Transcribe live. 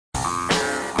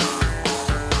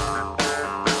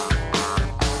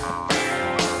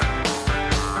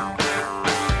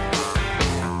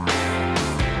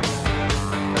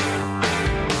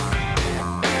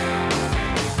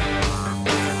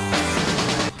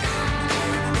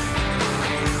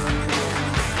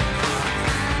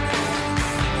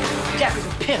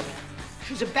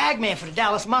was a bagman for the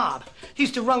Dallas mob. He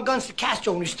used to run guns to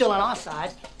Castro when he was still on our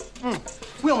side.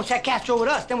 We almost had Castro with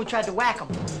us, then we tried to whack him.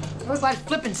 Everybody's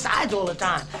flipping sides all the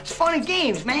time. It's fun and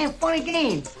games, man, fun and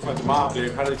games. What, the mob,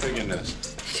 Dave? How do they fit in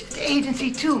this? The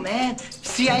agency, too, man.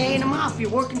 CIA and the Mafia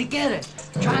working together.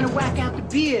 Trying to whack out the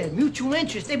beard, mutual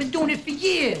interest. They've been doing it for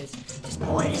years. It's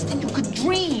more than than you could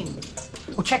dream.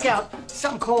 Well, check out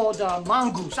something called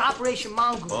Mongoose, Operation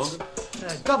Mongoose.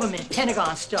 Government,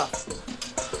 Pentagon stuff.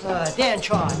 They're in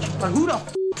charge. But who the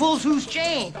pulls whose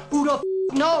chain? Who the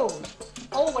knows?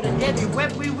 Oh, what a deadly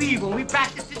web we weave when we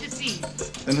practice to deceive.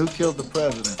 And who killed the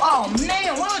president? Oh,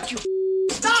 man, why don't you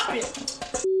stop it?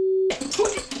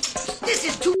 This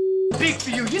is too big for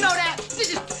you. You know that?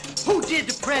 This is who did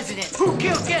the president? Who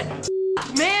killed Kid?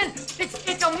 Man,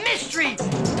 it's a mystery.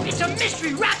 It's a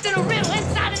mystery wrapped in a riddle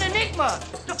inside an enigma.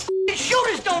 The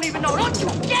shooters don't even know. Don't you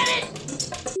get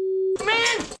it?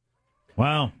 Man.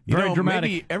 Wow, very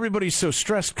dramatic. Maybe everybody's so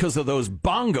stressed because of those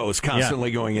bongos constantly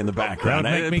going in the background.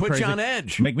 That would make me put crazy. you on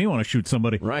edge. Make me want to shoot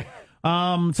somebody. Right.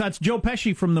 So that's Joe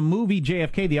Pesci from the movie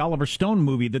JFK, the Oliver Stone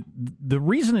movie. The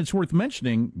reason it's worth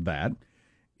mentioning that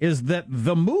is that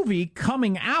the movie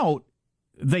coming out,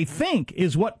 they think,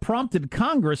 is what prompted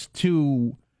Congress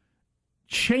to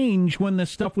change when this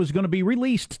stuff was going to be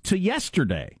released to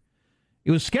yesterday. It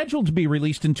was scheduled to be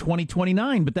released in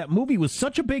 2029, but that movie was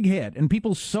such a big hit, and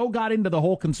people so got into the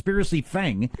whole conspiracy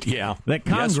thing that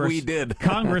Congress, yes, we did.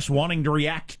 Congress wanting to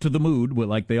react to the mood,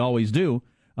 like they always do,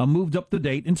 moved up the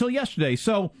date until yesterday.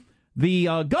 So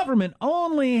the government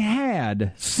only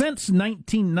had since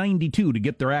 1992 to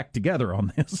get their act together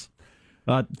on this.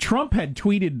 Trump had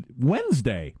tweeted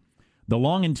Wednesday, the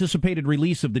long-anticipated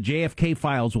release of the JFK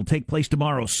files will take place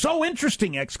tomorrow. So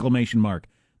interesting! !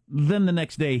 Then the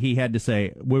next day he had to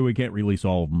say, well, we can't release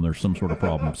all of them. There's some sort of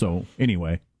problem. So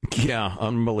anyway. Yeah,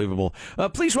 unbelievable.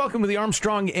 Please welcome to the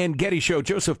Armstrong and Getty Show,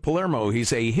 Joseph Palermo.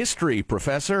 He's a history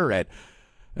professor at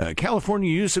California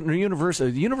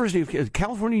University of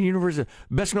California University,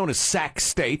 best known as Sac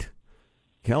State.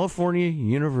 California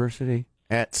University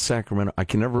at Sacramento. I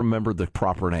can never remember the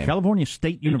proper name. California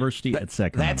State University at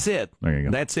Sacramento. That's it. There you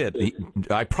go. That's it.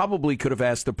 I probably could have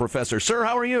asked the professor, sir,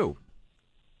 how are you?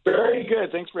 Very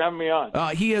good. Thanks for having me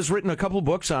on. He has written a couple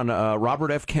books on Robert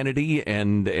F. Kennedy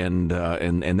and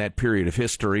that period of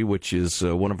history, which is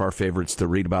one of our favorites to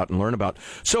read about and learn about.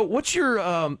 So, what's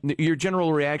your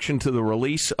general reaction to the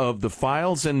release of the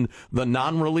files and the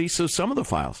non-release of some of the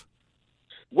files?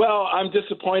 Well, I'm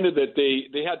disappointed that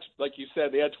they had, like you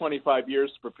said, they had 25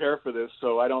 years to prepare for this.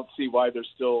 So I don't see why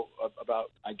there's still about,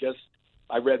 I guess,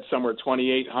 I read somewhere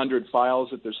 2,800 files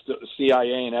that there's still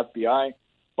CIA and FBI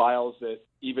files that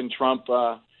even Trump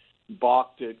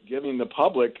balked at giving the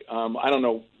public. I don't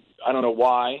know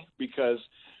why, because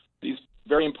these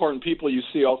very important people you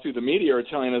see all through the media are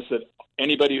telling us that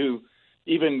anybody who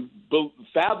even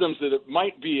fathoms that it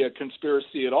might be a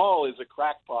conspiracy at all is a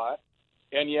crackpot,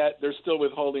 and yet they're still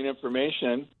withholding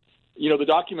information. You know, the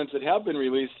documents that have been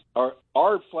released are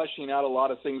fleshing out a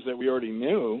lot of things that we already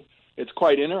knew. It's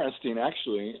quite interesting,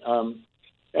 actually. And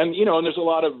there's a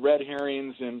lot of red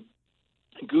herrings and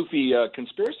goofy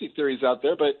conspiracy theories out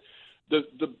there, but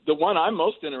the one I'm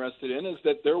most interested in is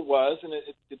that there was, and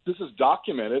this is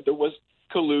documented, there was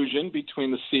collusion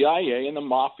between the CIA and the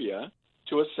mafia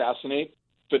to assassinate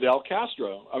Fidel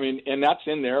Castro. I mean, and that's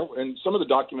in there, and some of the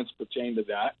documents pertain to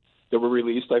that were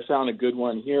released. I found a good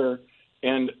one here,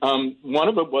 and one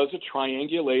of it was a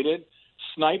triangulated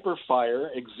sniper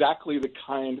fire, exactly the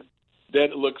kind that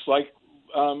it looks like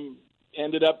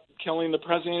ended up killing the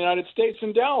President of the United States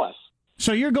in Dallas.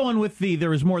 So you're going with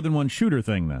there was more than one shooter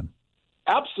thing then?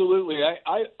 Absolutely.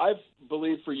 I've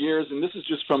believed for years, and this is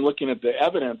just from looking at the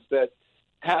evidence, that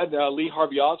had Lee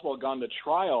Harvey Oswald gone to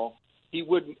trial,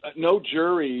 no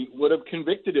jury would have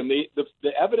convicted him.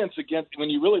 The evidence against,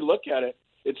 when you really look at it,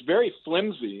 it's very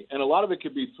flimsy, and a lot of it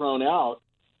could be thrown out.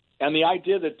 And the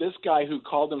idea that this guy who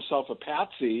called himself a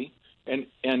patsy,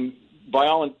 and by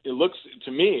all it looks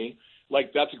to me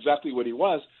like that's exactly what he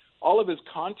was, all of his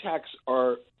contacts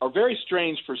are very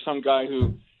strange for some guy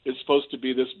who is supposed to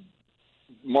be this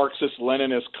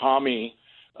Marxist-Leninist commie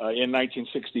in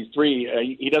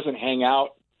 1963. He doesn't hang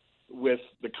out with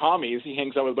the commies. He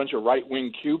hangs out with a bunch of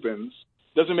right-wing Cubans.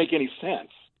 Doesn't make any sense,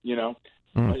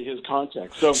 his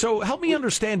contacts. So help me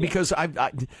understand, because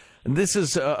this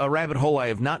is a rabbit hole I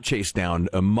have not chased down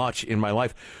much in my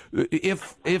life.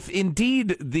 If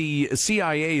indeed the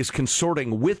CIA is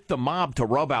consorting with the mob to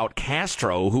rub out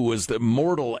Castro, who was the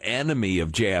mortal enemy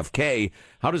of JFK,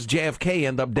 how does JFK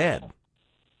end up dead?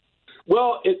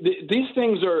 Well, these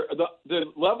things are the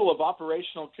level of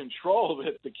operational control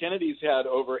that the Kennedys had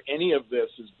over any of this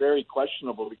is very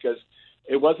questionable, because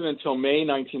it wasn't until May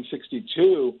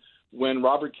 1962 when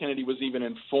Robert Kennedy was even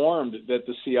informed that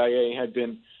the CIA had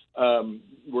been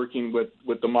working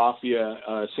with the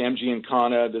mafia, Sam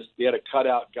Giancana. They had a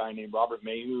cutout guy named Robert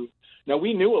Mayhew. Now,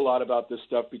 we knew a lot about this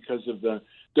stuff because of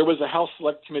there was a House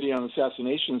Select Committee on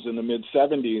Assassinations in the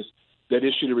mid-'70s that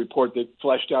issued a report that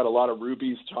fleshed out a lot of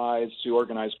Ruby's ties to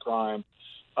organized crime.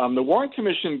 The Warren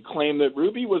Commission claimed that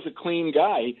Ruby was a clean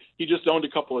guy. He just owned a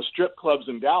couple of strip clubs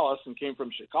in Dallas and came from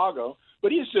Chicago,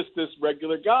 but he's just this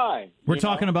regular guy. We're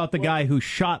talking about the guy who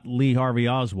shot Lee Harvey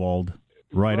Oswald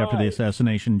right after the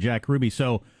assassination, Jack Ruby.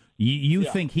 So you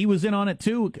think he was in on it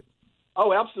too?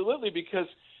 Oh, absolutely, because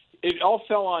it all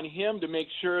fell on him to make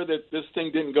sure that this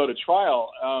thing didn't go to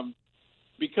trial,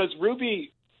 because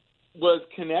Ruby was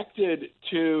connected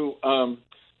to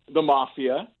the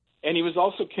mafia, and he was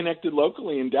also connected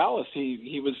locally in Dallas.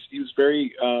 He was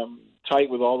very tight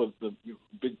with all of the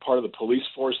big part of the police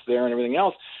force there and everything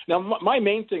else. Now, my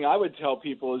main thing I would tell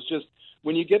people is just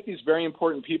when you get these very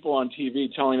important people on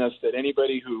TV telling us that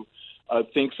anybody who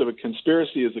thinks of a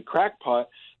conspiracy is a crackpot,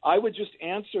 I would just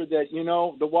answer that,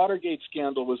 the Watergate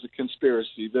scandal was a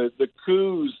conspiracy. The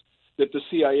coups that the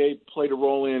CIA played a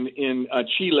role in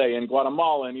Chile and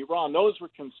Guatemala and Iran, those were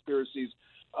conspiracies.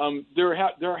 There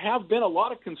have been a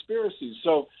lot of conspiracies.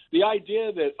 So the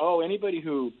idea that, anybody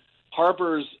who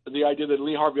harbors the idea that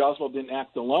Lee Harvey Oswald didn't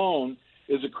act alone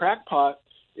is a crackpot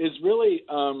is really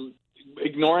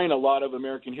ignoring a lot of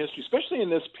American history, especially in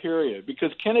this period,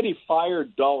 because Kennedy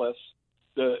fired Dulles,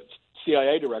 the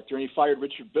CIA director, and he fired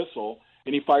Richard Bissell,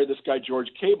 and he fired this guy George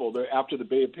Cable after the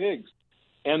Bay of Pigs.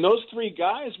 And those three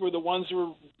guys were the ones who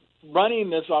were running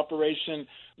this operation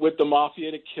with the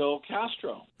mafia to kill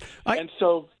Castro.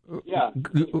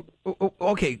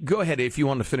 Okay, go ahead if you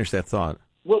want to finish that thought.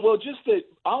 Well, just that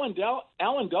Allen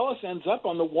Dulles ends up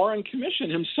on the Warren Commission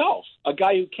himself, a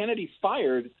guy who Kennedy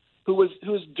fired,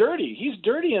 who's dirty. He's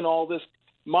dirty in all this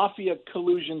mafia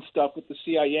collusion stuff with the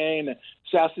CIA and the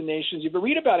assassinations. If you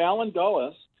read about Allen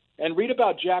Dulles and read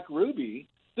about Jack Ruby,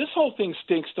 this whole thing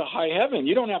stinks to high heaven.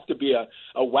 You don't have to be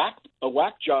a whack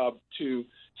job to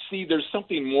see there's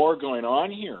something more going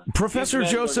on here. Professor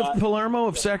Joseph Palermo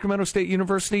of Sacramento State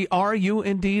University, are you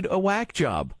indeed a whack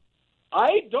job?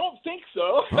 I don't think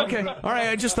so. Okay. All right.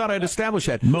 I just thought I'd establish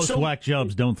that. Most whack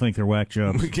jobs don't think they're whack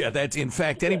jobs. Yeah, that's in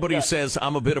fact, anybody who says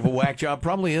I'm a bit of a whack job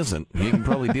probably isn't. You can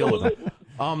probably deal with it.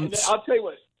 I'll tell you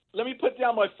what. Let me put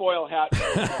down my foil hat.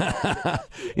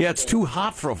 Yeah, it's too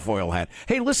hot for a foil hat.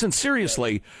 Hey, listen,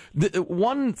 seriously, the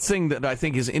one thing that I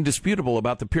think is indisputable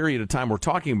about the period of time we're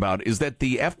talking about is that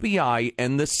the FBI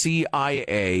and the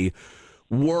CIA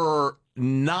were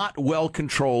not well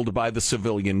controlled by the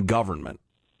civilian government.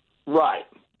 Right.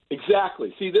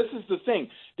 Exactly. See, this is the thing.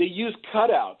 They use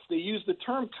cutouts. They use the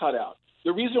term cutout.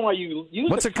 The reason why you use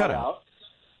What's a cutout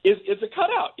is a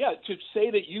cutout, to say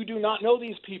that you do not know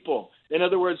these people. In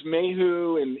other words,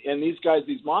 Mayhew and these guys,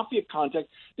 these mafia contacts,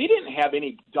 they didn't have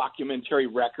any documentary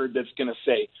record that's going to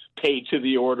say paid to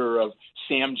the order of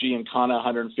Sam Giancana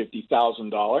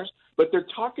 $150,000, but they're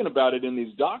talking about it in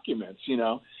these documents,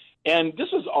 And this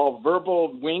is all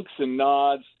verbal winks and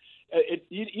nods.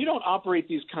 You don't operate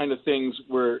these kind of things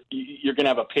where you're going to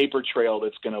have a paper trail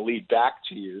that's going to lead back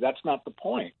to you. That's not the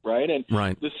point, right? And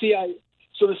right. The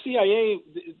CIA,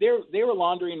 they were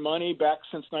laundering money back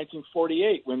since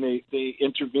 1948 when they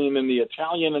intervened in the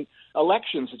Italian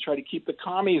elections to try to keep the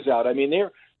commies out. I mean,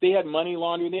 they had money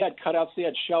laundering, they had cutouts, they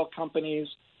had shell companies.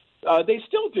 They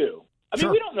still do. I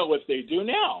mean, we don't know what they do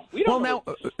now.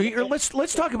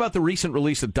 Let's talk about the recent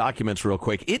release of documents real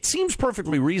quick. It seems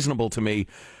perfectly reasonable to me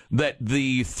that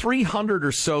the 300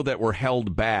 or so that were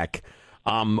held back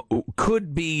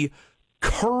could be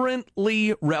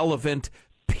currently relevant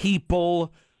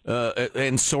people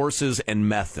and sources and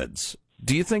methods.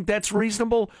 Do you think that's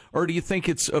reasonable, or do you think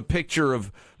it's a picture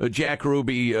of Jack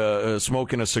Ruby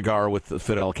smoking a cigar with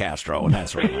Fidel Castro and that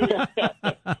sort of thing?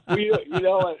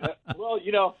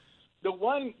 The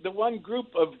one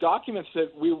group of documents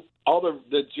that all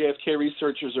the JFK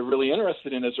researchers are really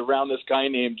interested in is around this guy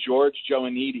named George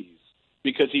Joannides,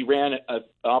 because he ran an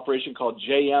operation called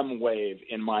JM Wave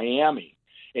in Miami,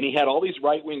 and he had all these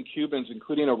right-wing Cubans,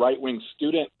 including a right-wing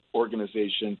student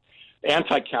organization,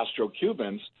 anti-Castro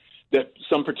Cubans, that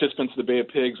some participants of the Bay of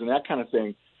Pigs and that kind of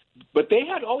thing. But they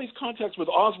had all these contacts with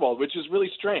Oswald, which is really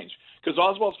strange, because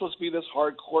Oswald's supposed to be this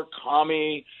hardcore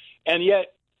commie, and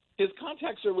yet his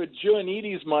contacts are with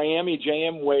Joannides' Miami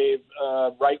JM Wave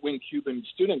right-wing Cuban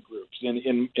student groups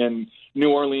in New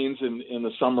Orleans in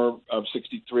the summer of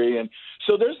 '63, and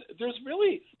so there's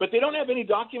really, but they don't have any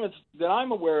documents that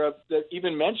I'm aware of that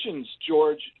even mentions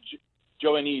George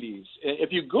Joannides.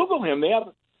 If you Google him, they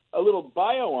have a little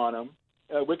bio on him,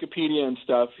 Wikipedia and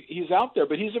stuff, he's out there,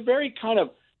 but he's a very kind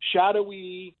of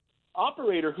shadowy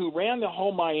operator who ran the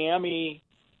whole Miami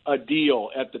deal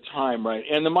at the time, right?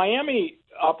 And the Miami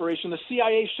operation, the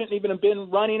CIA shouldn't even have been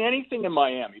running anything in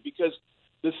Miami because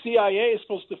the CIA is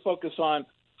supposed to focus on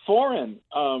foreign,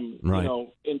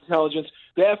 intelligence.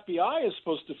 The FBI is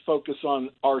supposed to focus on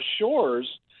our shores.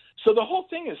 So the whole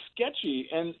thing is sketchy,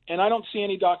 and I don't see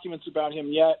any documents about him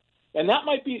yet. And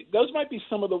those might be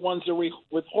some of the ones that we're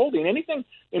withholding. Anything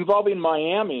involving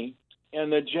Miami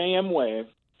and the JM wave,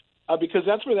 because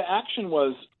that's where the action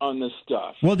was on this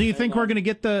stuff. Well, do you think we're going to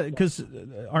get because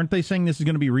aren't they saying this is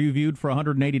going to be reviewed for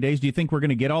 180 days? Do you think we're going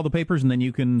to get all the papers and then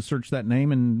you can search that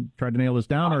name and try to nail this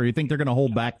down, or do you think they're going to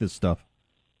hold back this stuff?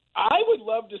 I would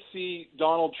love to see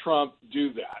Donald Trump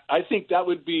do that. I think that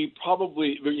would be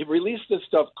probably release this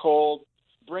stuff cold,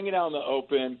 bring it out in the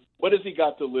open. What has he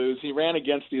got to lose? He ran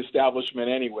against the establishment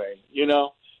anyway,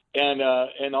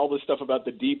 and all this stuff about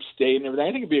the deep state and everything.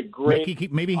 I think it'd be a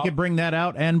great. Maybe he could bring that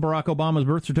out and Barack Obama's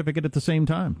birth certificate at the same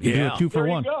time. You do a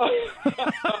 2-for-1.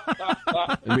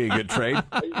 It'd be a good trade.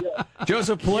 Yeah.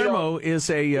 Joseph Palermo is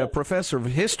a professor of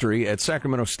history at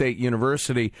Sacramento State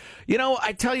University.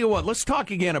 I tell you what, let's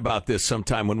talk again about this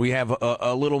sometime when we have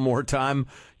a little more time.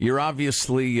 You're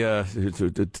obviously,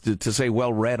 to say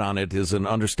well-read on it is an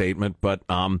understatement, but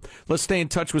let's stay in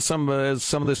touch with some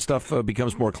of this stuff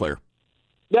becomes more clear.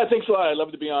 Yeah, thanks a lot. I'd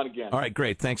love to be on again. All right,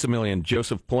 great. Thanks a million.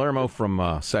 Joseph Palermo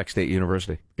from Sac State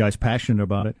University. Guy's passionate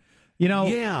about it.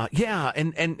 Yeah,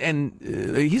 and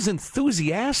he's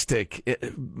enthusiastic,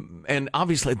 and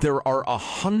obviously there are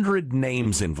 100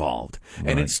 names involved,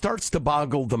 and it starts to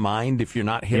boggle the mind if you're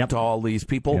not hip to all these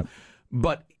people.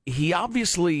 But he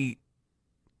obviously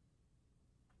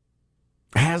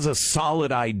has a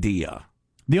solid idea.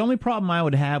 The only problem I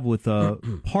would have with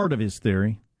part of his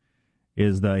theory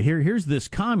is here's this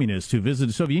communist who visited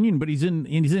the Soviet Union, but he's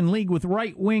in league with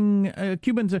right-wing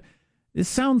Cubans. This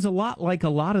sounds a lot like a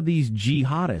lot of these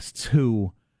jihadists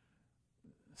who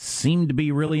seem to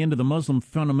be really into the Muslim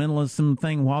fundamentalism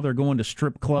thing while they're going to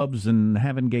strip clubs and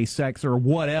having gay sex or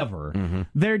whatever. Mm-hmm.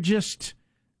 They're just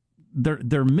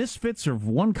they're misfits of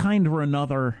one kind or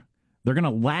another. They're going to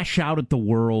lash out at the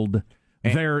world.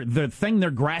 The thing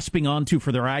they're grasping onto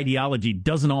for their ideology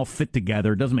doesn't all fit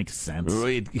together. It doesn't make sense.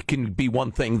 It can be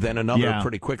one thing, then another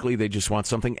pretty quickly. They just want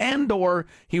something. Or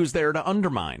he was there to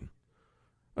undermine.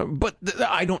 But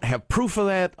I don't have proof of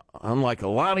that, unlike a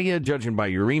lot of you, judging by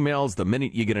your emails. The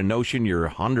minute you get a notion, you're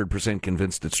 100%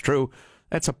 convinced it's true.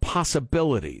 That's a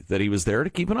possibility that he was there to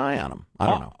keep an eye on him. I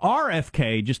don't know.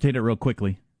 RFK, just to hit it real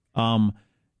quickly,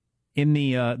 in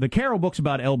the Carroll books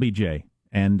about LBJ,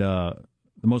 and the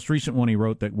most recent one he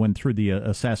wrote that went through the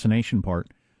assassination part,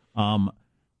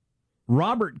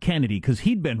 Robert Kennedy, because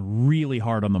he'd been really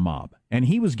hard on the mob, and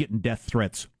he was getting death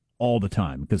threats all the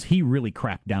time because he really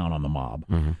cracked down on the mob,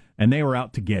 and they were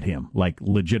out to get him, like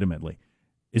legitimately.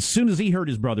 As soon as he heard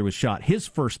his brother was shot, his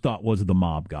first thought was the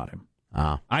mob got him.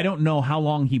 I don't know how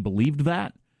long he believed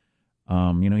that.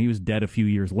 He was dead a few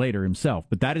years later himself,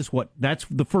 but that's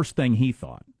the first thing he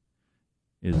thought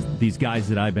is these guys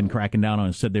that I've been cracking down on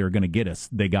and said they were going to get us,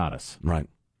 they got us. Right.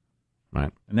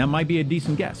 And that might be a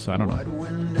decent guess. I don't know.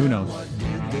 Who knows?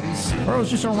 Or it was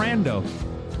just a rando.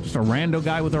 Just a rando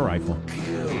guy with a rifle,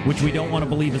 which we don't want to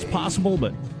believe is possible,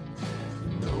 but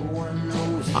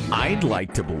I'd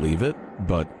like to believe it,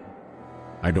 but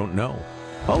I don't know.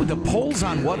 Oh, the polls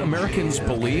on what Americans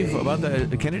believe about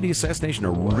the Kennedy assassination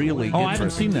are really interesting. I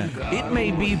haven't seen that. It may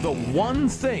be the one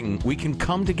thing we can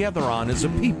come together on as a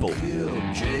people.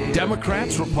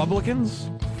 Democrats, Republicans,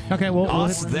 okay, well,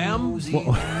 us, them.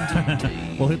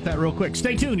 We'll hit that real quick.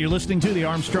 Stay tuned. You're listening to the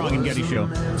Armstrong and Getty Show.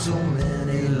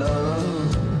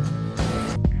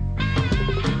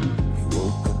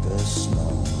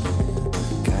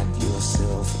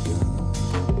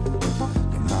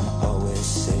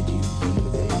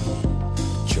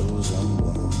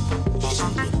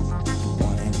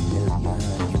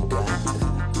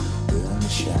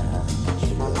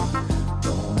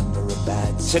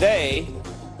 Today,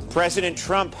 President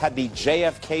Trump had the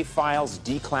JFK files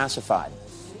declassified.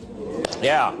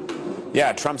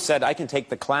 Yeah, Trump said, I can take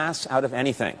the class out of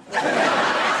anything.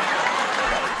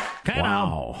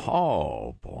 Wow.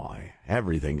 Oh, boy.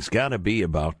 Everything's got to be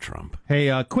about Trump.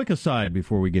 Hey, quick aside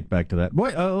before we get back to that.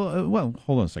 Well,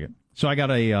 hold on a second. So I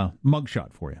got a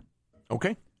mugshot for you.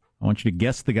 Okay. I want you to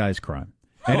guess the guy's crime.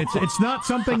 And it's not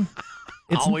something...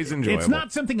 It's always enjoyable. It's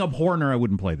not something abhorrent or I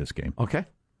wouldn't play this game. Okay.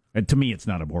 And to me, it's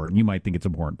not abhorrent. You might think it's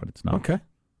abhorrent, but it's not. Okay.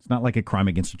 It's not like a crime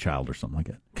against a child or something like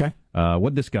that. Okay.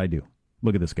 What'd this guy do?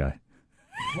 Look at this guy.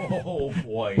 Oh,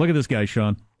 boy. Look at this guy,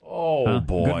 Sean. Oh,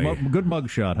 boy. Good mug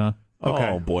shot, huh? Okay.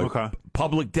 Oh, boy. Okay.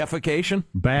 Public defecation?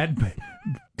 Bad,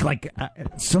 like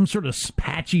some sort of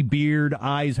patchy beard,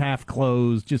 eyes half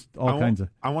closed, just all kinds of.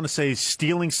 I want to say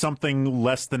stealing something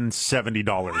less than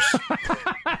 $70.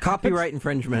 Copyright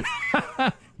infringement.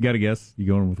 You got to guess. You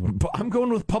going with one? I'm going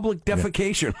with public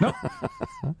defecation. No.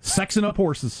 Sexing up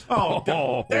horses. Oh,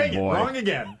 dang it. boy. Wrong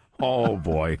again. Oh,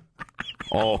 boy.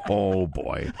 Oh,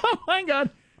 boy. Oh, my God.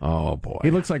 Oh, boy.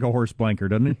 He looks like a horse blanker,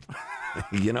 doesn't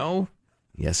he? You know,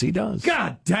 yes, he does.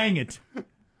 God dang it.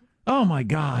 Oh, my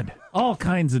God. All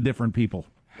kinds of different people.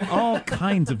 All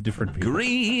kinds of different people.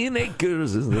 Green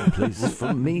Acres is the place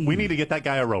for me. We need to get that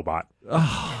guy a robot.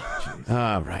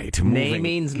 All right. Nay moving.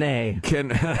 means nay.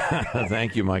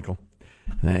 Thank you, Michael.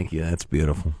 Thank you. That's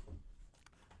beautiful.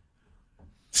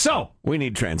 So, We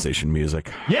need transition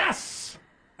music. yes.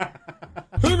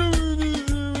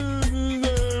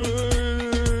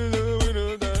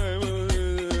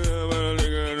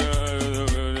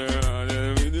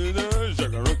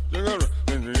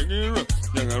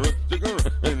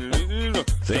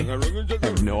 See? I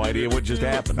have no idea what just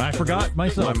happened. I forgot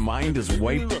myself. My mind is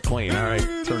wiped clean. All right,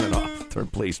 turn it off.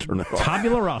 Please turn it off.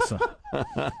 Tabula rasa.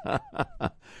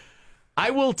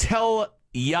 I will tell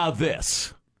ya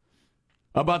this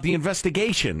about the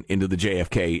investigation into the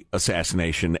JFK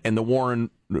assassination and the Warren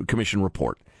Commission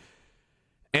report.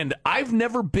 And I've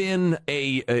never been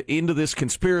into this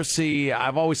conspiracy.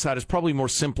 I've always thought it's probably more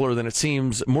simple than it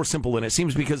seems,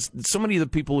 because so many of the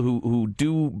people who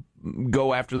do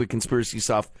go after the conspiracy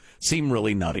stuff seem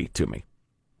really nutty to me.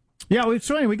 Yeah, it's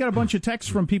funny. We got a bunch of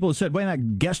texts from people who said, "Boy,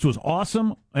 that guest was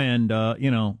awesome," and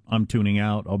I'm tuning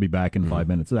out. I'll be back in 5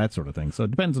 minutes. That sort of thing. So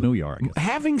it depends on who you are, I guess.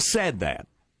 Having said that,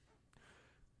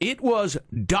 it was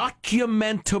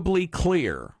documentably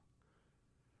clear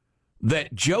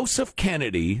that Joseph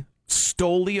Kennedy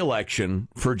stole the election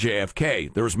for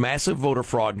JFK. There was massive voter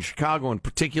fraud in Chicago in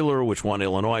particular, which won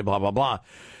Illinois, blah, blah, blah.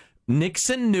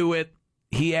 Nixon knew it.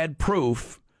 He had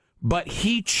proof, but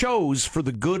he chose for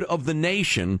the good of the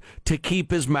nation to keep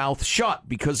his mouth shut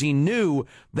because he knew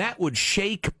that would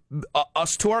shake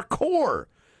us to our core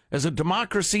as a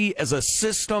democracy, as a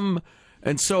system.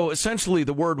 And so essentially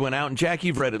the word went out, and Jack,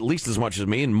 you've read at least as much as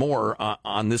me and more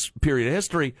on this period of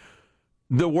history.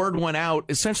 The word went out,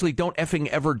 essentially, don't effing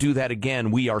ever do that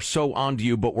again. We are so onto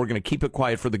you, but we're going to keep it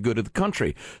quiet for the good of the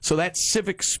country. So that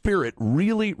civic spirit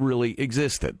really, really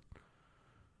existed.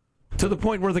 To the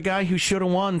point where the guy who should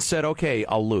have won said, okay,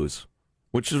 I'll lose.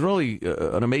 Which is really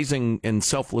an amazing and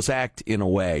selfless act, in a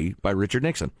way, by Richard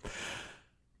Nixon.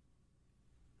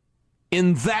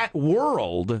 In that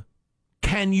world,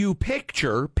 can you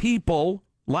picture people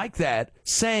like that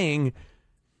saying,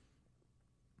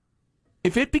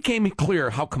 if it became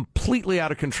clear how completely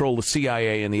out of control the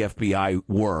CIA and the FBI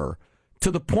were,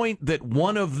 to the point that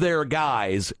one of their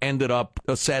guys ended up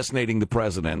assassinating the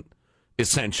president,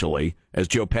 essentially, as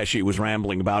Joe Pesci was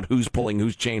rambling about who's pulling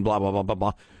whose chain, blah, blah, blah, blah,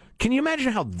 blah. Can you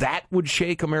imagine how that would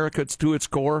shake America to its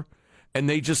core? And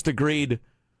they just agreed,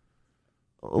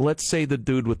 let's say the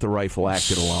dude with the rifle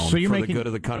acted alone So for the good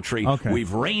of the country. Okay.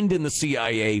 We've reigned in the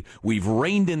CIA. We've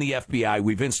reigned in the FBI.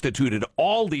 We've instituted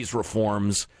all these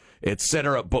reforms,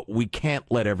 etc., but we can't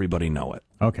let everybody know it.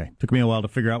 Okay. Took me a while to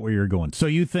figure out where you're going. So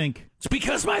you think... It's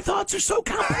because my thoughts are so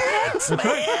complex,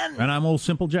 man. And I'm old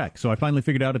simple Jack, so I finally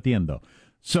figured out at the end, though.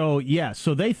 So, yeah,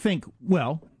 so they think,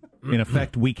 well, in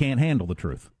effect, we can't handle the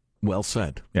truth. Well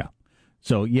said. Yeah.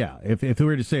 So, yeah, if we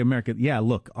were to say America, yeah,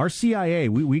 look, our CIA,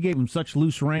 we gave them such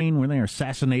loose rein when they're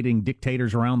assassinating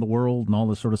dictators around the world and all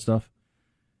this sort of stuff.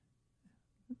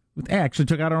 They actually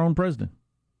took out our own president.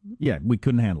 Yeah, we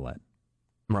couldn't handle that.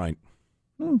 Right.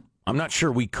 I'm not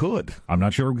sure we could. I'm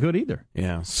not sure we could either.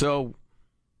 Yeah, so...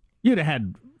 You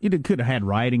could have had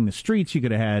rioting in the streets. You could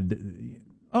have had...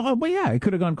 Oh, well, yeah, it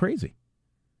could have gone crazy.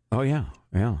 Oh, yeah.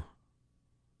 I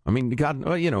mean, God,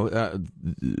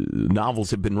 novels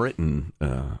have been written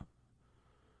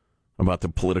about the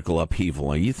political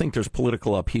upheaval. You think there's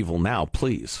political upheaval now,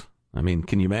 please. I mean,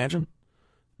 can you imagine?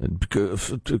 A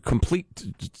complete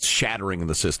shattering of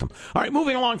the system. All right,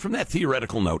 moving along from that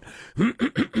theoretical note,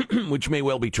 which may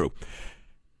well be true.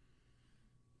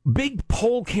 Big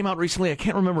poll came out recently. I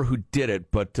can't remember who did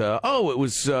it, but, it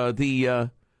was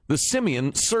the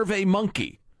Simian Survey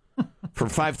Monkey from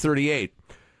 538.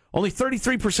 Only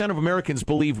 33% of Americans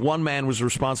believe one man was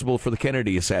responsible for the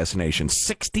Kennedy assassination.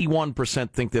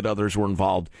 61% think that others were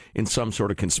involved in some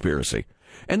sort of conspiracy.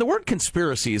 And the word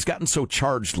conspiracy has gotten so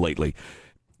charged lately.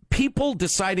 People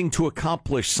deciding to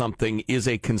accomplish something is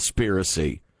a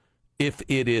conspiracy if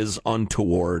it is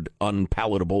untoward,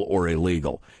 unpalatable, or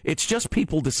illegal. It's just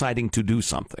people deciding to do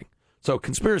something. So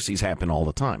conspiracies happen all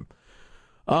the time.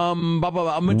 A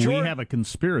majority. We have a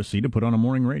conspiracy to put on a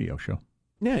morning radio show.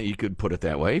 Yeah, you could put it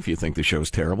that way if you think the show's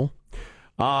terrible.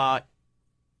 A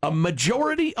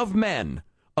majority of men,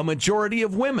 a majority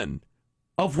of women,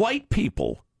 of white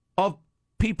people, of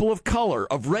people of color,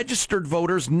 of registered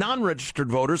voters,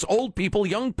 non-registered voters, old people,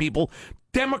 young people,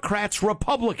 Democrats,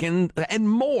 Republicans, and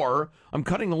more. I'm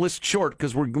cutting the list short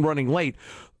because we're running late.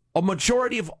 A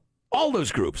majority of all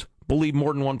those groups believe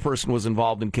more than one person was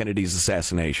involved in Kennedy's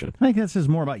assassination. I think that says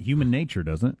more about human nature,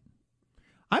 doesn't it?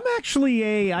 I'm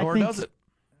actually does it?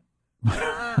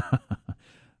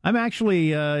 I'm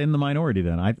actually in the minority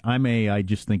then. I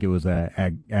just think it was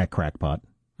a crackpot.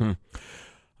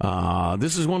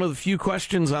 This is one of the few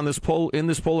questions on this in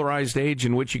this polarized age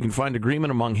in which you can find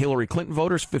agreement among Hillary Clinton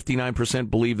voters.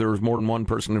 59% believe there was more than one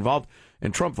person involved,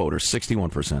 and Trump voters,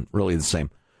 61%, really the same.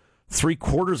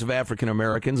 3/4 of African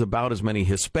Americans, about as many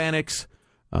Hispanics.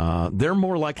 They're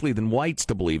more likely than whites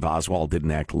to believe Oswald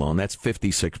didn't act alone. That's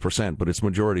 56%, but it's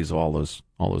majorities of all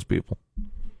those people.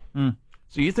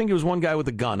 So you think it was one guy with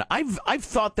a gun? I've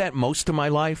thought that most of my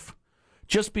life,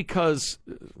 just because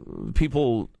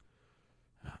people.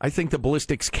 I think the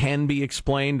ballistics can be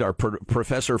explained. Our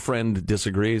professor friend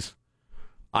disagrees.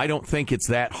 I don't think it's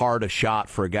that hard a shot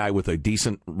for a guy with a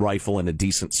decent rifle and a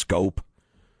decent scope.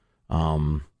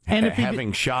 And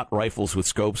having shot rifles with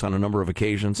scopes on a number of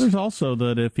occasions. There's also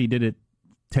that if he did it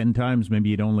 10 times, maybe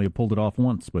he'd only have pulled it off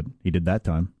once, but he did that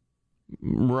time.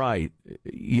 Right.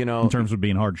 You know, in terms of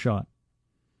being hard shot.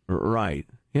 Right.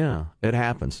 Yeah, it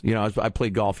happens. You know, I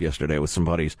played golf yesterday with some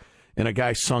buddies, and a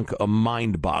guy sunk a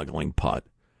mind-boggling putt.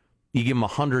 You give him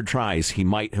 100 tries, he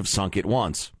might have sunk it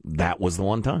once. That was the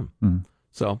one time. Mm.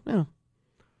 So, yeah.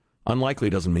 Unlikely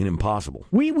doesn't mean impossible.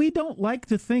 We don't like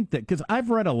to think that, because I've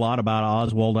read a lot about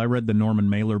Oswald. I read the Norman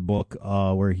Mailer book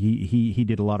where he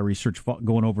did a lot of research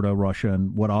going over to Russia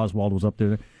and what Oswald was up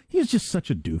to. He was just such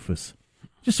a doofus.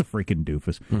 Just a freaking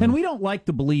doofus. Mm-hmm. And we don't like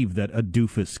to believe that a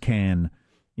doofus can,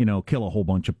 kill a whole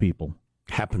bunch of people.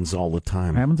 Happens all the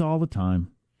time. Happens all the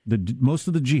time. Most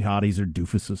of the jihadis are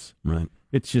doofuses. Right.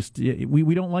 It's just,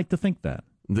 we don't like to think that.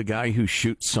 The guy who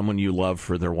shoots someone you love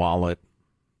for their wallet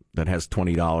that has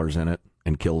 $20 in it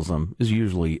and kills them is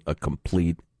usually a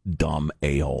complete dumb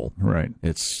a-hole. Right.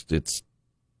 It's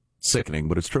sickening,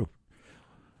 but it's true.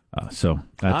 So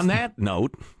on that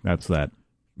note, that's that.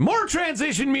 More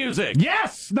transition music.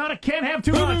 Yes, can't have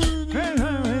too much.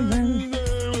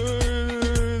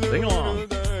 Sing along.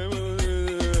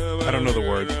 I don't know the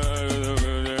words.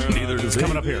 Neither does it's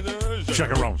coming up here.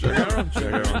 Check it wrong.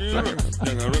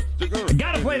 I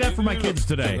gotta play that for my kids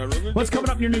today. What's coming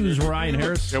up in your news, Ryan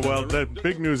Harris? Yeah, well, the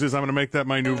big news is I'm going to make that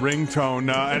my new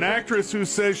ringtone. An actress who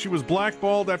says she was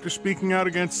blackballed after speaking out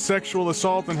against sexual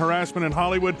assault and harassment in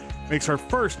Hollywood makes her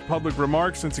first public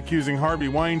remark since accusing Harvey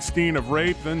Weinstein of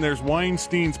rape. Then there's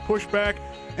Weinstein's pushback,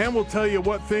 and we'll tell you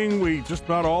what thing we just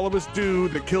about all of us do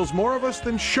that kills more of us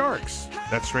than sharks.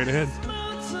 That's straight ahead.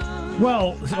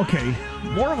 Well, okay.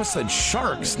 More of us than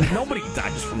sharks. Nobody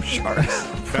dies from sharks.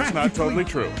 That's not totally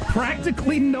true.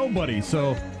 Practically nobody.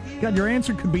 So, God, your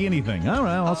answer could be anything. I don't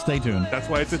know. I'll stay tuned. That's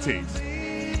why it's a tease.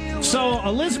 So,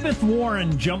 Elizabeth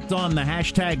Warren jumped on the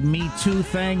hashtag #MeToo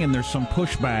thing, and there's some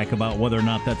pushback about whether or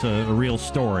not that's a real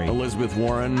story. Elizabeth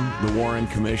Warren, the Warren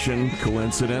Commission,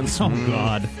 coincidence? Oh,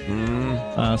 God.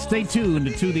 Stay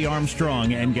tuned to the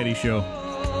Armstrong and Getty Show.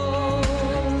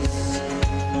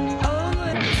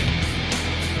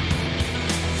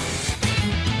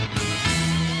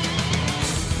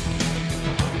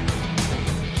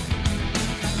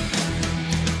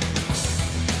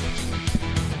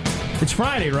 It's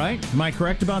Friday, right? Am I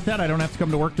correct about that? I don't have to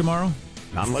come to work tomorrow?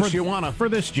 Unless you want to. For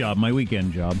this job, my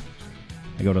weekend job.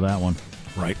 I go to that one.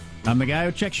 Right. I'm the guy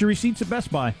who checks your receipts at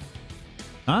Best Buy.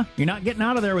 Huh? You're not getting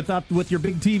out of there with your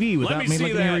big TV without me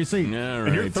looking at your receipt. Yeah,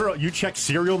 right. And you check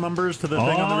serial numbers to the thing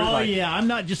on the receipt? Oh, yeah. I'm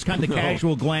not just kind of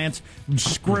casual glance,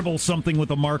 scribble something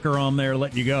with a marker on there,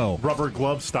 let you go. Rubber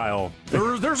glove style.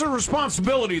 There's a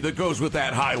responsibility that goes with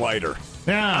that highlighter.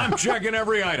 Yeah. I'm checking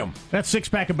every item. That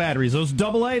 6-pack of batteries. Those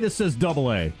AA, this says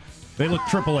AA. They look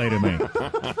AAA to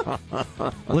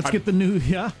me. Let's get the news.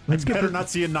 Yeah. Let's get. Better not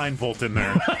see a 9-volt in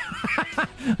there.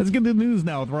 Let's get the news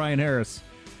now with Ryan Harris.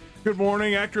 Good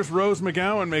morning. Actress Rose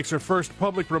McGowan makes her first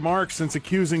public remarks since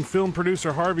accusing film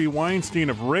producer Harvey Weinstein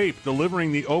of rape,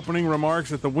 delivering the opening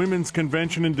remarks at the Women's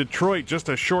Convention in Detroit just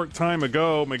a short time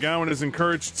ago. McGowan has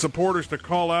encouraged supporters to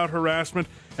call out harassment,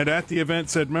 and at the event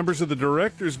said members of the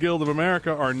Directors Guild of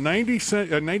America are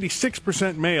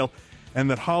 96% male and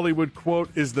that Hollywood, quote,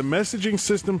 is the messaging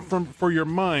system for your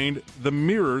mind, the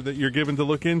mirror that you're given to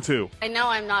look into. I know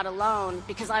I'm not alone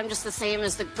because I'm just the same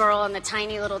as the girl in the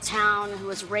tiny little town who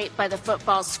was raped by the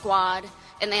football squad,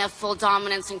 and they have full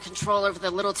dominance and control over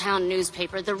the little town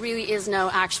newspaper. There really is no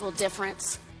actual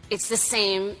difference. It's the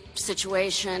same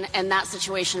situation, and that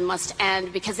situation must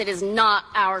end because it is not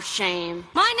our shame.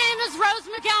 My name is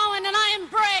Rose McGowan, and I am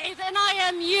brave, and I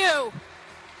am you.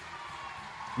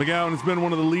 McGowan has been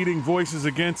one of the leading voices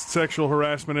against sexual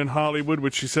harassment in Hollywood,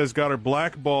 which she says got her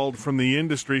blackballed from the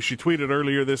industry. She tweeted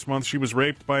earlier this month she was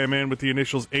raped by a man with the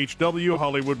initials HW.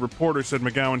 Hollywood Reporter said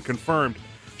McGowan confirmed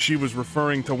she was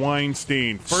referring to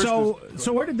Weinstein. So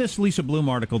where did this Lisa Bloom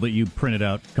article that you printed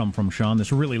out come from, Sean?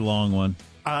 This really long one.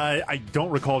 I don't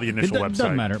recall the initial website. It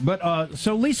doesn't matter. But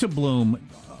so Lisa Bloom,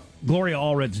 Gloria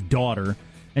Allred's daughter,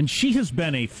 and she has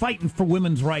been a fighting for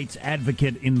women's rights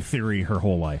advocate in theory her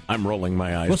whole life. I'm rolling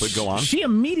my eyes, but go on. She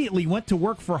immediately went to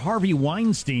work for Harvey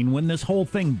Weinstein when this whole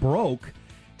thing broke.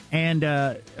 And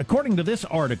according to this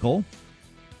article,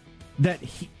 that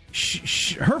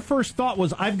her first thought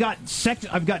was, I've got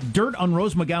dirt on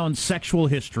Rose McGowan's sexual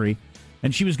history,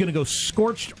 and she was going to go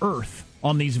scorched earth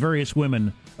on these various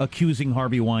women accusing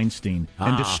Harvey Weinstein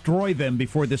and destroy them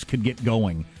before this could get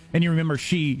going. And you remember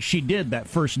she did that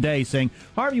first day saying,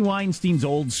 Harvey Weinstein's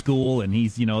old school, and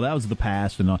he's, that was the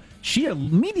past. And she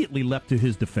immediately leapt to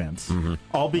his defense. Mm-hmm.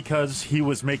 All because he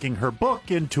was making her book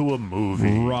into a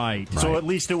movie. Right. So at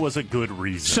least it was a good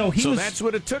reason. So that's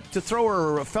what it took to throw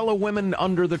her fellow women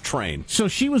under the train. So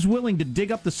she was willing to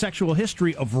dig up the sexual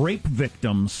history of rape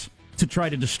victims to try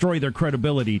to destroy their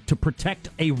credibility, to protect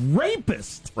a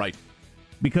rapist. Right.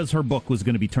 Because her book was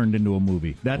going to be turned into a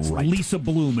movie. That's right. Lisa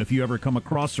Bloom, if you ever come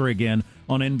across her again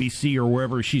on NBC or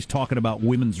wherever she's talking about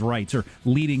women's rights or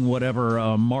leading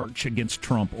whatever march against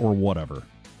Trump or whatever.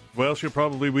 Well, she'll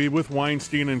probably be with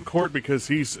Weinstein in court because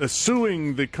he's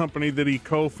suing the company that he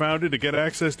co-founded to get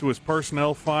access to his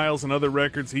personnel files and other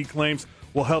records he claims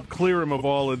will help clear him of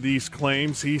all of these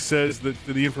claims. He says that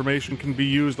the information can be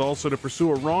used also to pursue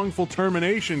a wrongful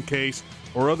termination case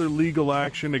or other legal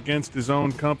action against his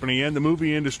own company. And the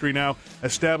movie industry now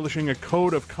establishing a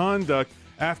code of conduct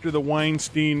after the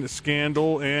Weinstein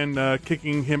scandal and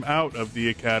kicking him out of the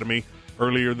Academy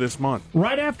earlier this month.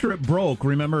 Right after it broke,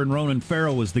 remember, and Ronan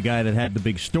Farrow was the guy that had the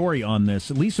big story on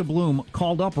this, Lisa Bloom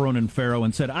called up Ronan Farrow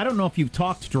and said, I don't know if you've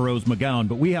talked to Rose McGowan,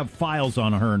 but we have files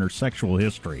on her and her sexual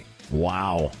history.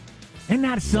 Wow. Isn't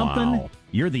that something? Wow.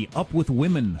 You're the Up With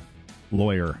Women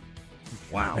lawyer.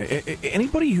 Wow.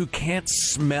 Anybody who can't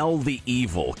smell the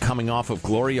evil coming off of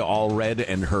Gloria Allred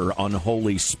and her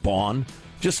unholy spawn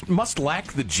just must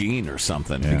lack the gene or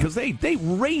something, because they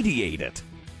radiate it.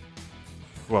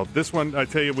 Well, this one, I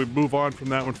tell you, we move on from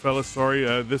that one, fellas. Sorry.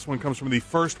 This one comes from the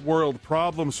First World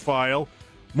Problems file.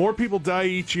 More people die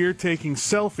each year taking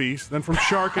selfies than from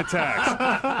shark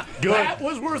attacks. Good. That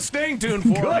was worth staying tuned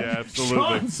for. Good. Yeah, absolutely.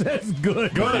 Sean says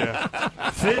good. Yeah.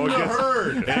 Thin the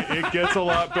herd. It gets a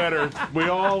lot better.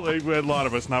 A lot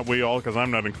of us, not we all, because I'm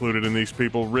not included in these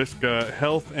people, risk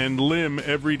health and limb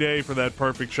every day for that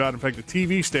perfect shot. In fact, the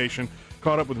TV station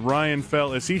caught up with Ryan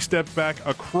Fell as he stepped back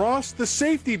across the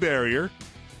safety barrier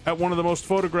at one of the most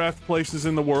photographed places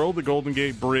in the world, the Golden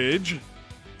Gate Bridge.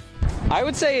 I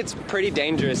would say it's pretty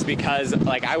dangerous because,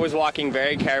 I was walking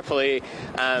very carefully,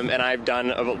 and I've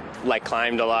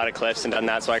climbed a lot of cliffs and done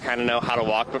that, so I kind of know how to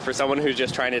walk. But for someone who's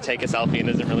just trying to take a selfie and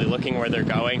isn't really looking where they're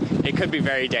going, it could be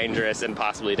very dangerous and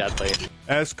possibly deadly.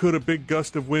 As could a big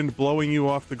gust of wind blowing you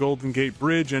off the Golden Gate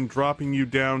Bridge and dropping you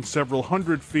down several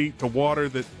hundred feet to water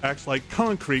that acts like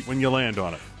concrete when you land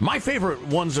on it. My favorite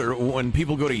ones are when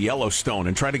people go to Yellowstone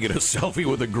and try to get a selfie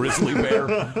with a grizzly bear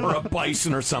or a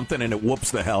bison or something, and it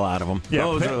whoops the hell out of them. Yeah,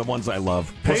 Those are the ones I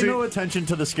love. Pay no attention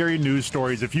to the scary news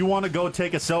stories. If you want to go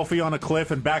take a selfie on a cliff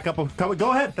and back up,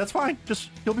 go ahead. That's fine.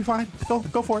 You'll be fine. Go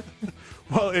for it.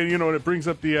 Well, and it brings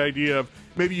up the idea of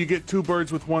maybe you get two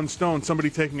birds with one stone, somebody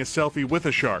taking a selfie with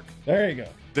a shark. There you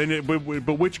go.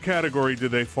 But which category do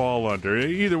they fall under?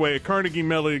 Either way, a Carnegie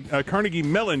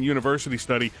Mellon University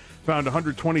study found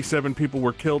 127 people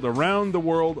were killed around the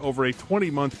world over a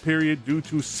 20-month period due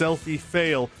to selfie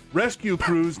fail. Rescue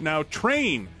crews now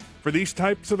train for these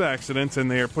types of accidents,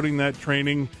 and they are putting that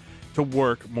training to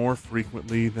work more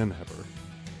frequently than ever.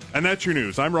 And that's your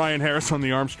news. I'm Ryan Harris on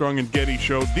the Armstrong and Getty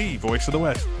Show, the voice of the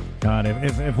West. God,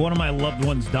 if one of my loved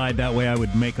ones died that way, I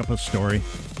would make up a story.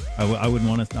 I wouldn't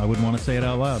want to say it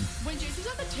out loud. When Jason's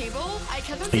at the table, I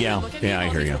kept on saying, look at me, I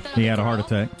hear you. He had a heart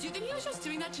attack. Do you think he was just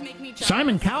doing that to make me jealous?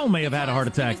 Simon Cowell may have had a heart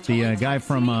attack. The guy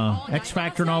from X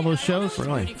Factor and all those shows.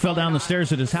 Really? Fell down the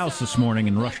stairs at his house this morning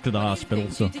and rushed to the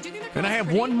hospital. So, and I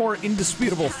have one more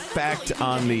indisputable fact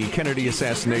on the Kennedy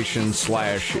assassination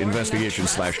 /investigation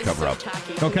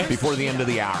 /cover-up. Okay. Before the end of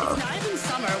the hour.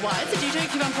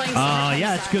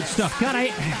 Yeah, it's good stuff. God,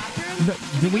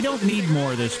 we don't need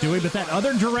more of this, do we? But that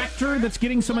other director that's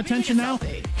getting some attention now,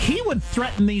 he would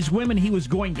threaten these women he was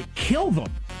going to kill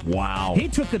them. Wow. He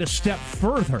took it a step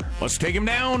further. Let's take him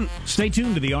down. Stay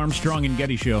tuned to the Armstrong and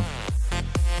Getty Show.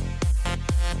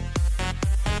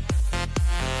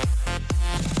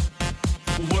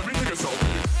 Let me take a selfie.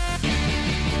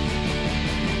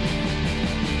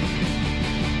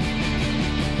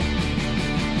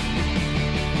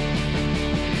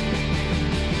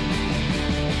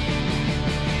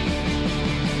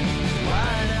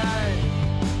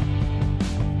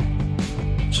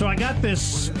 So I got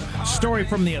this story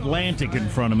from The Atlantic in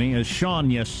front of me. As Sean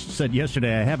said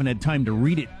yesterday, I haven't had time to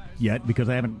read it yet because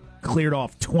I haven't cleared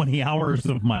off 20 hours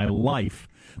of my life.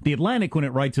 The Atlantic, when it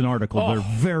writes an article, they're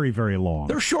very, very long.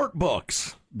 They're short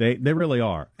books. They really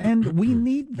are. And we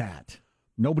need that.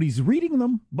 Nobody's reading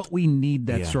them, but we need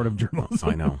that sort of journalism.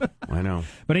 I know.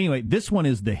 But anyway, this one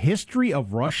is the history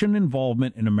of Russian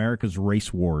involvement in America's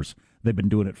race wars. They've been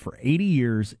doing it for 80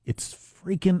 years. It's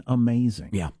freaking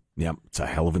amazing. Yeah, it's a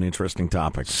hell of an interesting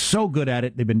topic. So good at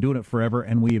it. They've been doing it forever,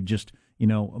 and we have just,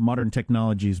 modern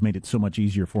technology has made it so much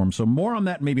easier for them. So more on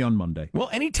that maybe on Monday. Well,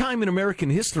 any time in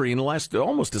American history in the last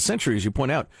almost a century, as you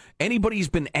point out, anybody's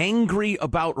been angry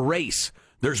about race,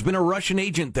 there's been a Russian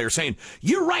agent there saying,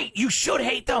 you're right, you should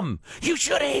hate them. You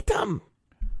should hate them.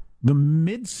 The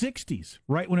mid-'60s,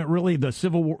 right when it really, the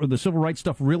civil rights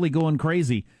stuff really going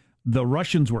crazy, the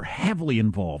Russians were heavily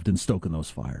involved in stoking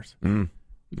those fires.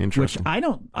 Interesting. Which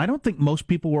I don't think most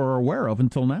people were aware of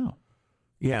until now.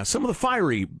 Yeah, some of the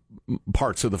fiery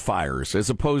parts of the fires, as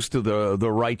opposed to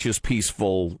the righteous,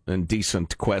 peaceful, and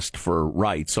decent quest for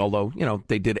rights, although,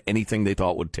 they did anything they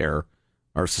thought would tear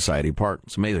our society apart.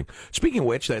 It's amazing. Speaking of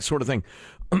which, that sort of thing,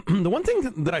 the one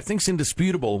thing that I think is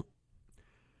indisputable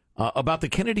about the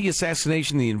Kennedy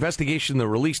assassination, the investigation, the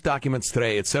released documents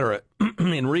today, et cetera,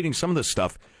 in reading some of this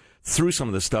stuff, through some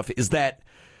of this stuff, is that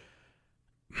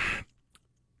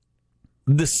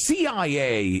the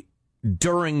CIA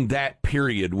during that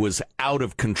period was out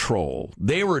of control.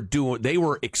 They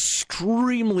were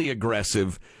extremely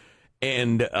aggressive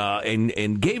and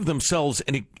gave themselves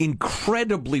an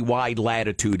incredibly wide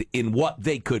latitude in what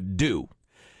they could do.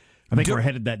 I think we're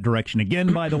headed that direction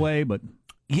again, by the way, but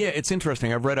yeah, it's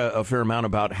interesting. I've read a fair amount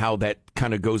about how that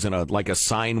kind of goes in a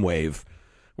sine wave,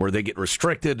 where they get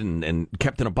restricted and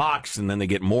kept in a box, and then they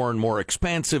get more and more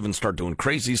expansive and start doing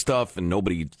crazy stuff, and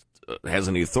nobody has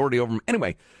any authority over them.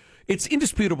 Anyway, it's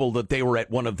indisputable that they were at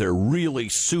one of their really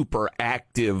super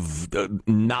active,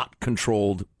 not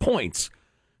controlled points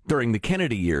during the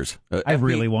Kennedy years. I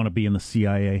really want to be in the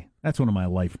CIA. That's one of my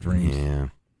life dreams. Yeah.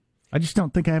 I just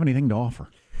don't think I have anything to offer,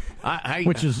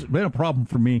 which has been a problem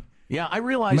for me. Yeah, I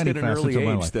realized at an early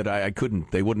age that I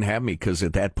couldn't. They wouldn't have me because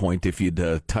at that point, if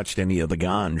you'd touched any of the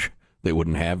ganj, they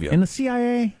wouldn't have you. In the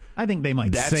CIA? I think they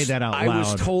might say that out loud. I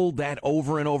was told that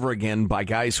over and over again by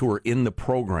guys who were in the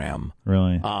program.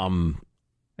 Really?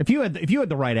 If you had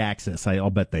the right access, I'll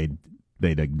bet they'd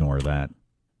ignore that.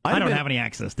 I don't have any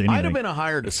access to anything. I'd have been a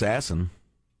hired assassin.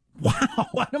 Wow,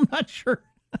 I'm not sure.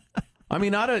 I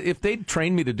mean, if they'd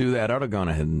trained me to do that, I'd have gone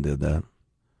ahead and did that.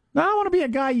 No, I want to be a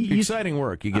guy. Exciting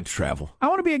work. You get to travel. I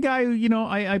want to be a guy who,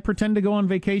 I pretend to go on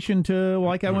vacation to,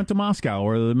 like I went to Moscow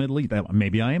or the Middle East.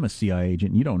 Maybe I am a CIA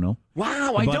agent. You don't know.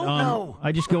 Wow, I don't know.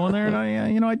 I just go in there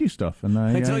and I do stuff. And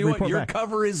I tell you what, your back.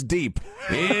 cover is deep.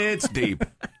 It's deep.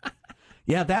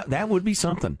 Yeah, that would be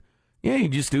something. Yeah, you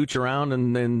just ooch around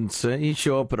and then you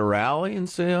show up at a rally and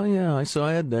say, oh, yeah, I saw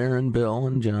Ed there and Bill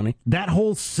and Johnny. That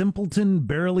whole simpleton,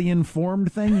 barely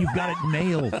informed thing, you've got it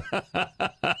nailed.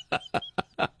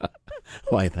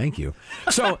 Why, thank you.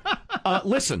 So,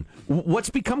 listen, what's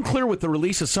become clear with the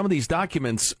release of some of these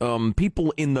documents,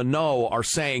 people in the know are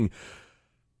saying,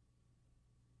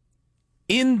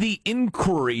 during the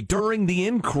inquiry,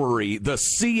 the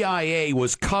CIA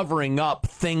was covering up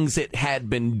things it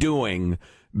had been doing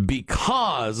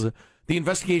because the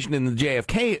investigation in the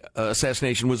JFK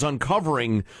assassination was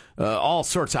uncovering all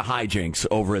sorts of hijinks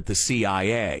over at the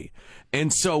CIA.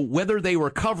 And so whether they were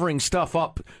covering stuff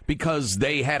up because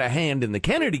they had a hand in the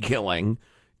Kennedy killing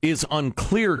is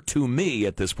unclear to me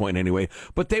at this point anyway.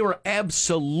 But they were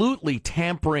absolutely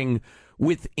tampering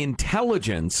with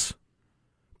intelligence,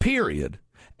 period.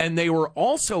 And they were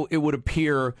also, it would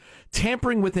appear,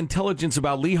 tampering with intelligence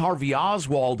about Lee Harvey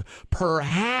Oswald,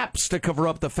 perhaps to cover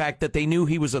up the fact that they knew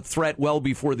he was a threat well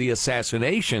before the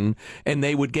assassination, and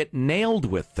they would get nailed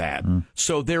with that.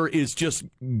 So there is just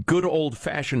good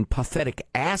old-fashioned pathetic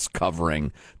ass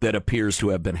covering that appears to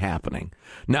have been happening.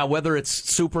 Now, whether it's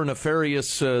super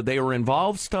nefarious, they were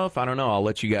involved stuff, I don't know. I'll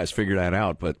let you guys figure that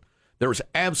out. But there was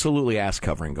absolutely ass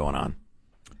covering going on.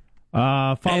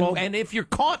 And if you're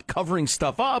caught covering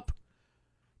stuff up,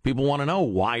 people want to know,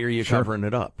 why are you covering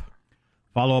it up?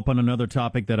 Follow up on another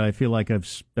topic that I feel like I've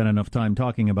spent enough time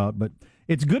talking about, but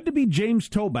it's good to be James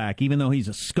Toback, even though he's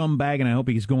a scumbag, and I hope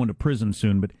he's going to prison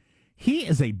soon. But he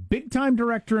is a big-time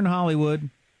director in Hollywood.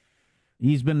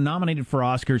 He's been nominated for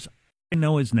Oscars. I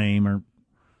know his name, or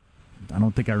I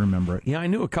don't think I remember it. Yeah, I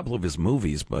knew a couple of his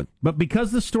movies, but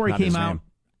because the story came out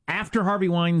after Harvey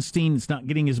Weinstein, it's not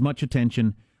getting as much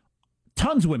attention.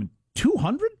 Tons of women,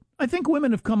 200, I think,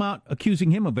 women have come out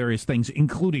accusing him of various things,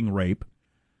 including rape.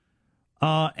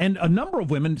 And a number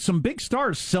of women, some big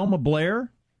stars, Selma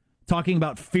Blair, talking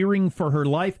about fearing for her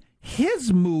life.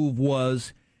 His move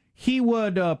was he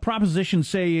would proposition,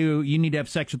 say, you need to have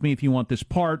sex with me if you want this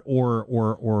part,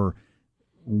 or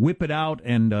whip it out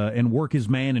and work his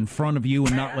man in front of you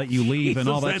and not let you leave and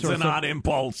all that sort of stuff. That's an odd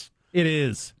impulse. It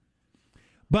is.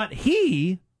 But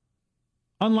he,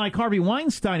 unlike Harvey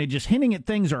Weinstein, just hinting at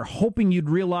things or hoping you'd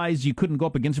realize you couldn't go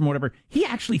up against him or whatever, he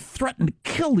actually threatened to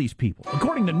kill these people,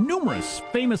 according to numerous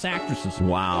famous actresses.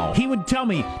 Wow. He would tell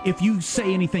me, if you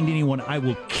say anything to anyone, I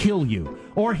will kill you.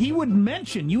 Or he would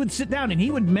mention, you would sit down and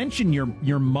he would mention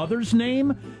your mother's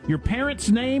name, your parents'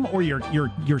 name, or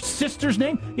your sister's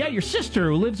name. Yeah, your sister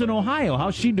who lives in Ohio.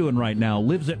 How's she doing right now?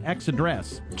 Lives at X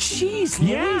address. Jeez,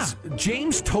 yeah. Louise.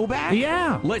 James Toback?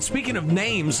 Yeah. Speaking of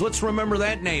names, let's remember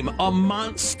that name. A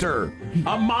monster.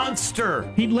 A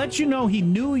monster. He'd let you know he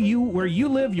knew you, where you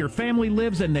live, your family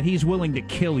lives, and that he's willing to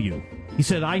kill you. He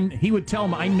said, he would tell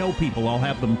him, I know people, I'll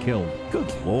have them killed. Good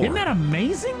Lord. Isn't that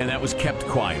amazing? And that was kept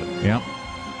quiet. Yep.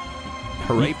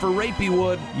 Hooray for Rapey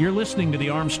Wood. You're listening to the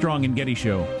Armstrong and Getty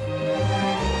Show.